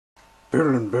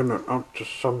Bill and Ben are up to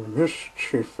some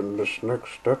mischief in this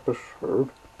next episode.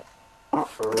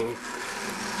 Uh-oh.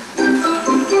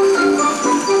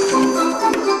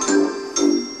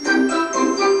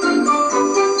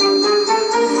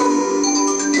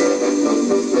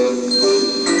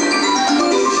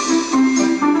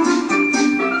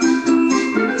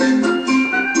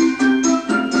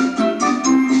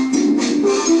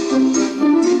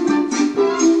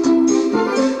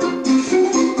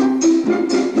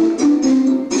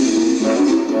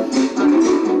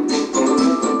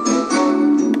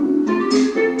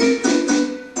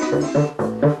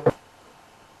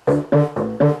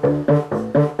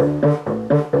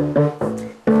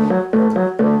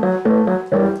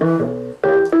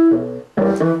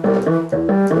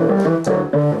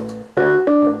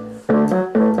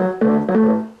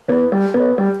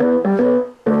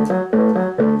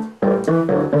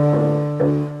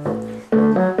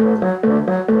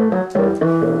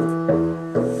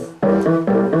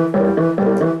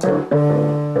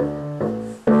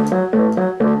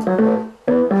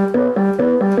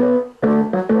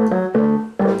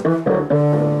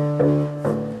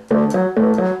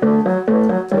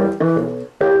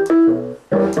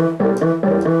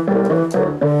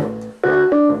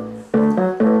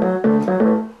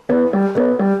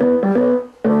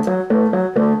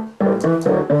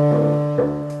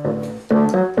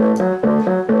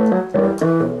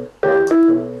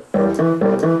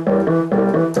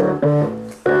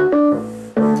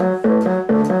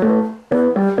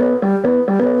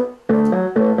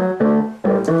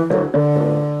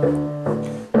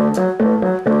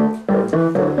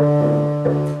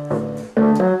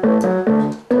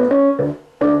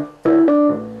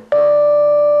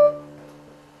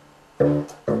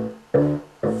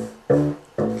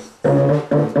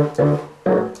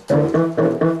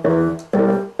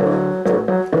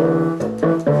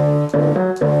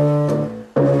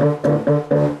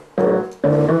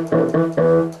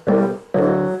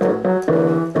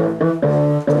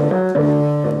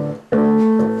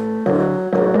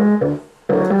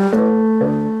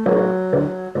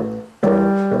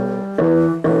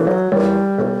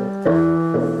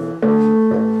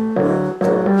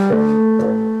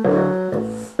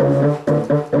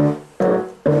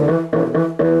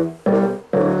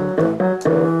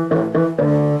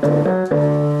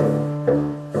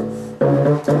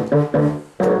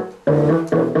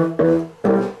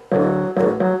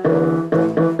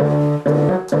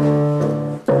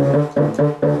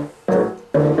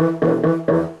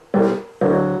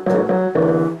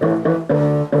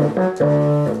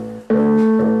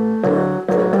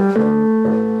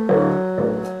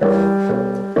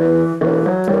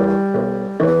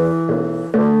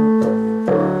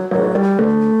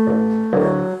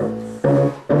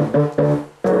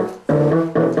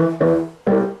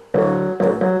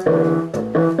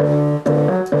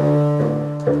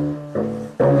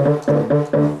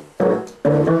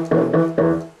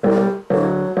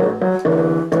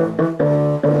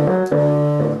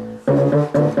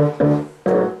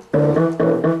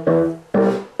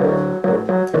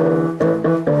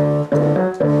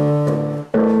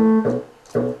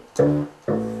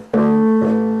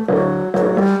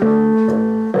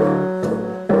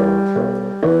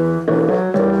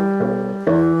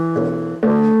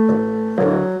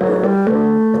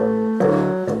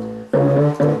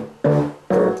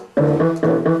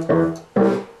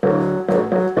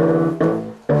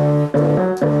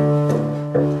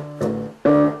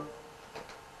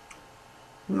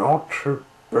 Not to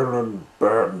Bill and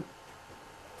Ben.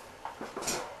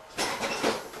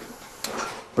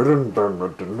 Bill and Ben were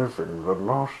delivering the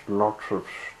last lots of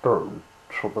stone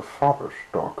to the forest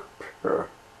dog pier.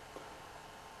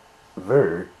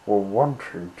 They were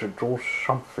wanting to do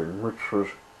something which was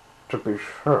to be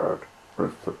shared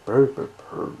with the baby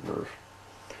ponies.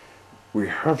 We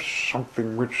have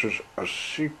something which is a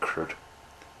secret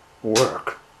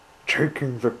work,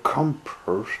 taking the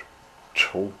compost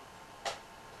to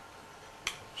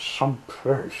some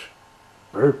place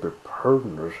baby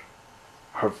ponies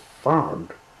have found,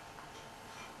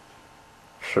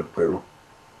 said Bill.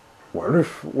 Well,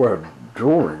 if we're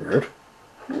doing it,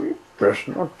 we best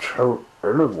not tell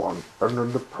anyone and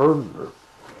then the ponies.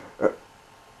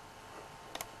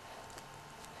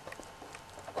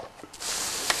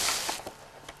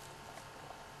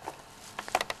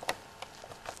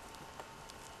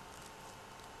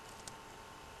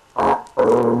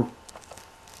 Uh-oh.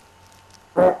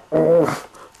 Uh-oh.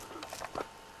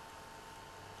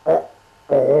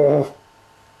 Uh-oh.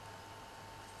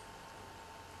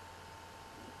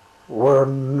 We're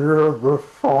near the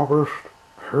forest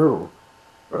hill.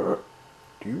 Do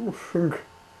you think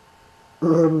the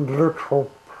little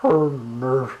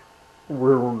Perners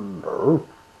will know.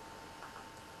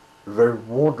 They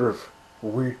would if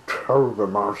we tell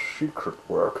them our secret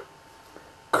work.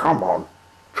 Come on,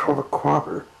 to the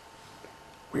quarry.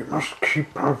 We must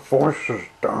keep our voices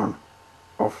down.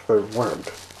 Off they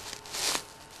went.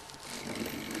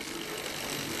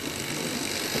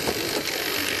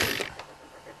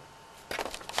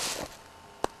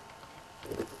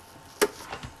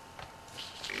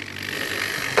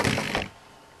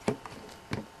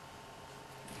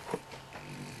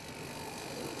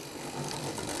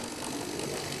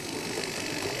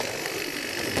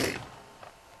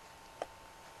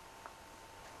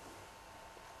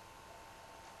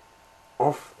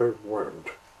 Off they went.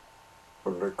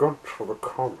 When they got to the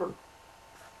common,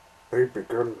 they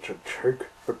began to take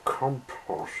the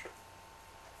compost,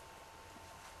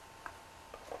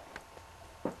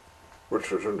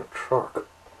 which is in a truck.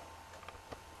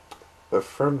 Their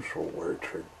friends were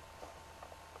waiting.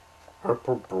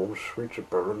 Apple Bloom,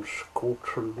 Sweeterbell, and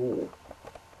Scorchaloo.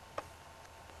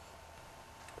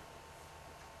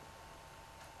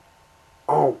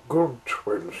 Oh, good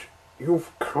twins,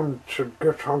 you've come to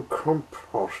get our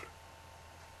compost.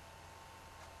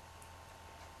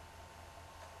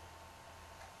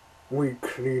 We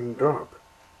cleaned up.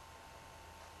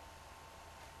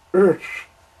 It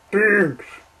stinks.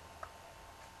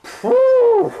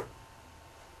 Phew!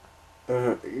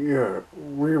 Yeah,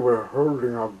 we were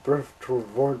holding our breath to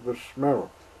avoid the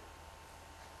smell.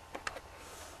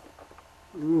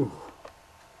 Ooh.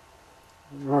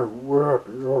 My word,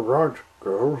 you're right,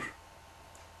 girls.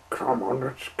 Come on,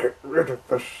 let's get rid of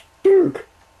the stink.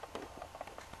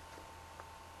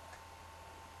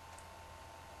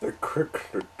 They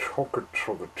quickly took it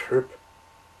to the tip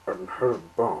and had a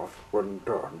bath when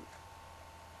done.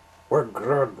 We're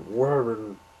glad we're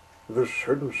in this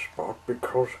hidden spot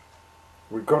because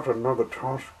we got another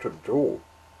task to do.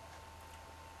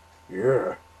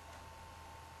 Yeah.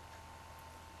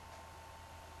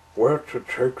 We're to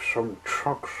take some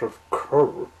trucks of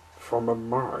coal from a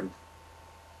mine.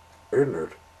 In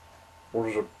it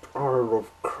was a pile of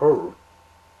coal.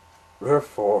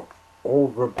 Therefore, all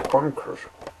the bunkers.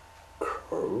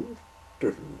 Coal?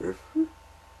 Delivery?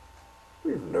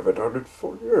 We've never done it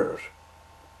for years.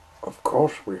 Of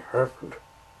course we haven't.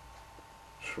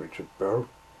 Sweeterbell.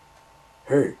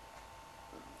 Hey,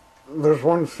 there's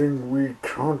one thing we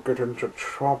can't get into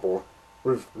trouble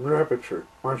with. Rabbitry,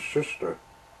 my sister,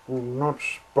 will not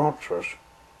spot us,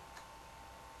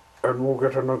 and we'll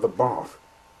get another bath.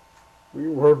 We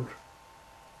won't.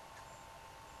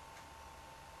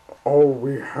 All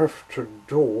we have to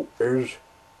do is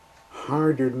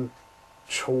hide in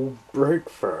tall brake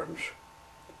fans.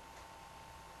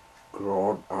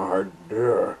 Good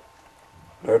idea.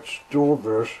 Let's do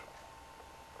this.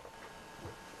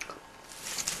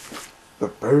 The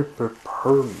baby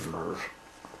ponies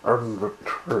and the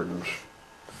twins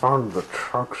found the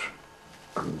trucks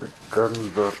and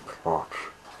began their plots.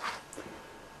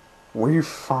 We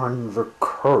find the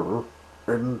coal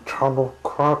in Tunnel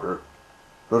Quarry.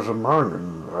 There's a mine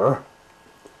in there.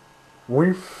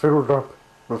 We filled up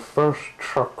the first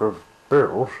truck of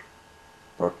bills,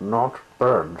 but not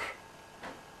Ben's.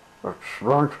 That's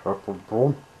right,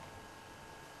 Applebloom.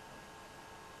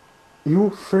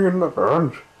 You seen the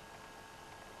Ben's?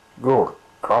 Good,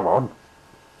 come on.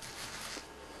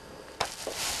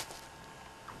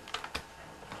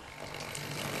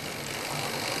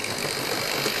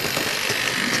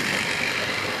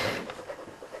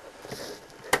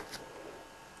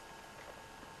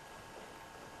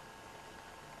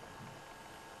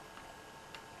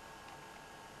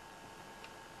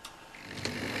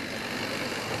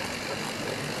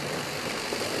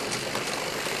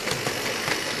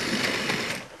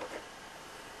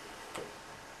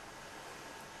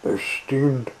 They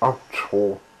steamed up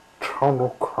to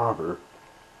Tunnel Quarry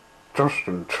just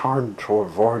in time to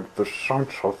avoid the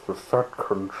sight of the Fat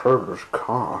Controller's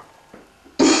car.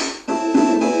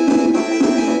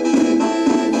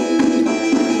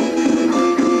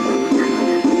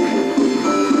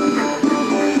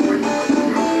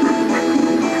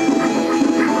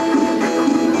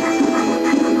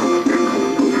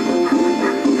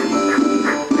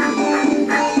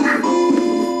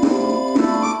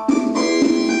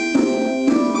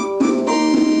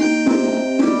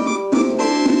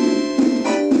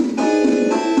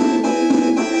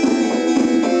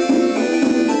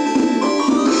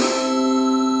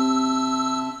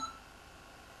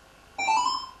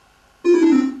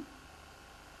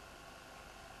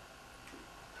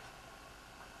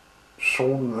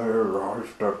 Soon they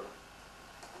arrived at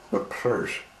the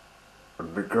place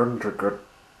and began to get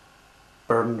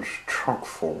Ben's truck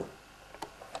full.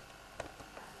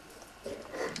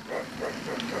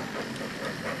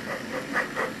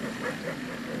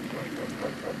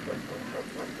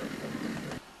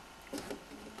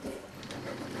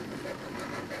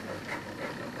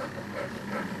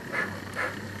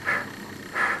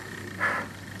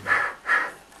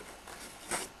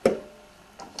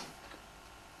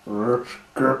 Let's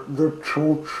get the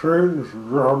two trains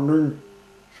running,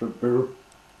 said Bill.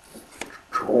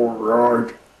 It's all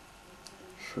right,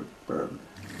 said Ben.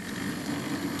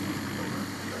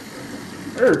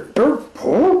 Hey, don't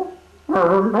pull! I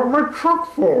haven't got my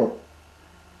truck full.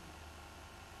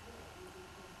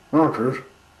 That is.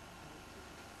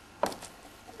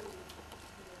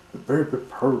 The baby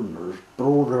partners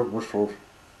blow their whistles.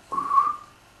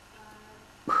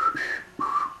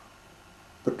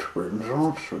 The twins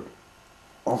answered.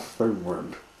 Off they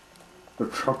went. The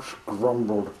trucks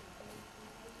grumbled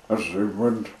as they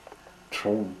went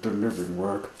toward the living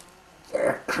work.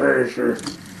 They're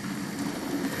crazy.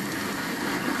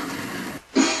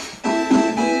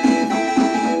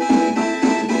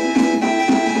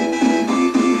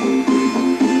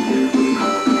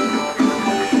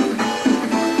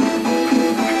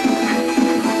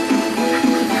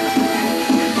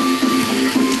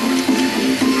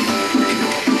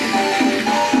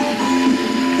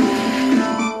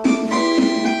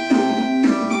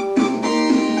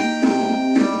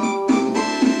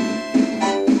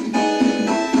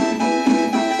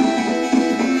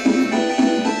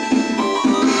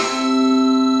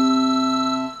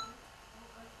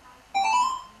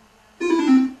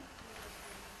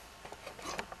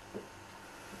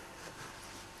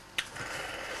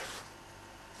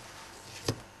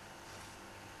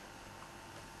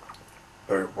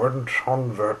 They went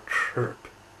on their trip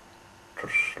to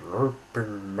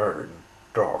Sloping Main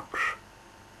Docks.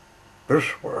 This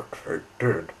work they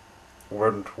did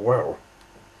went well,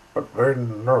 but they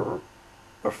know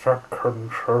the fat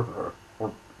controller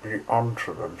would be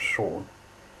onto them soon.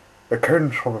 They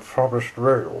came to the forest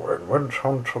rail and went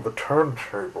onto the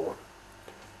turntable,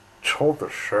 told the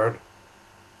shed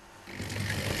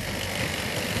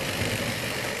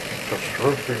to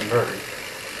Sloping Main.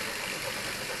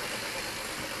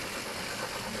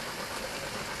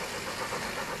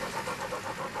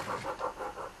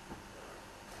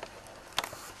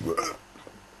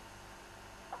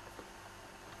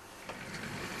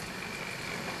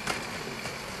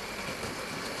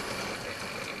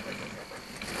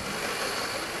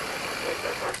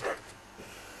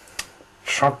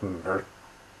 Suddenly,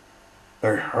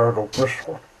 they heard a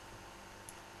whistle.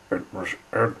 It was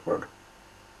Edward.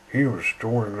 He was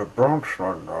doing the branch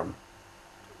line run.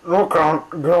 Look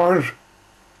out, guys!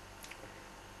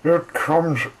 Here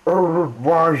comes old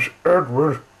wise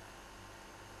Edward.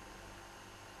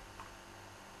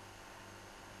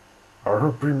 I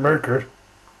hope we make it.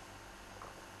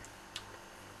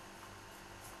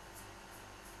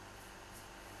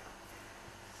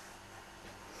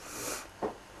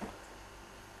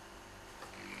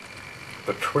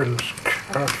 The twins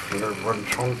carefully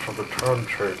went onto the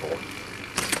turntable.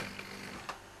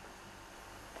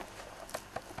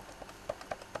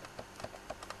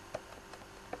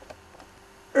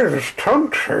 This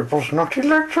turntable's not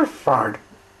electrified.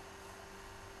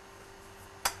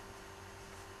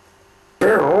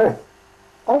 Bill?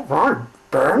 All right,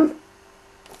 Ben.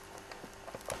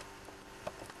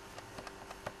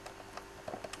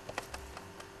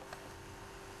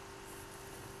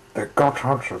 They got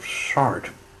out of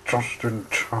sight just in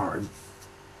time.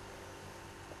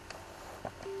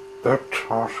 Their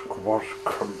task was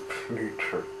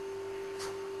completed.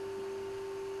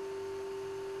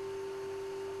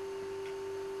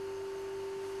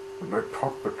 And they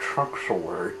put the trucks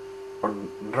away and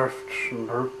left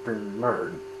Sloping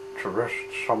Main to rest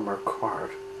somewhere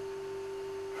quiet.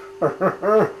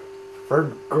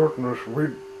 Thank goodness we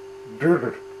did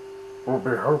it. We'll be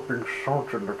helping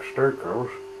Sergeant Steakhouse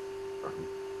and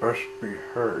best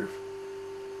behave.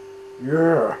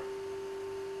 Yeah,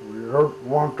 we don't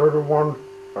want anyone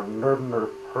and then their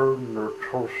partner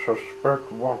to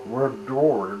suspect what we're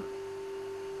doing.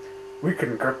 We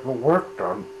can get the work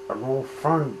done and we'll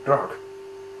find Duck.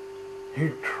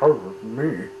 He told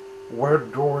me we're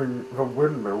doing the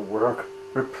windmill work,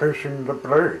 replacing the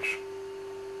blades.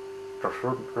 Just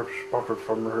shouldn't get spotted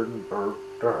from the Hindenburg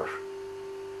dash.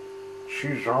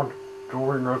 She's out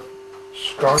doing a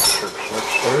Sky 6,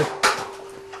 let's say.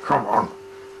 Come on.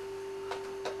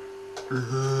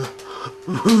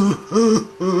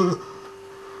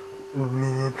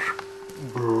 Let's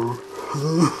go.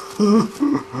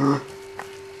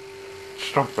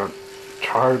 Stop that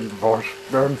tired voice,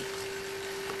 Ben.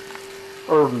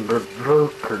 I'm not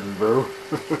joking, though.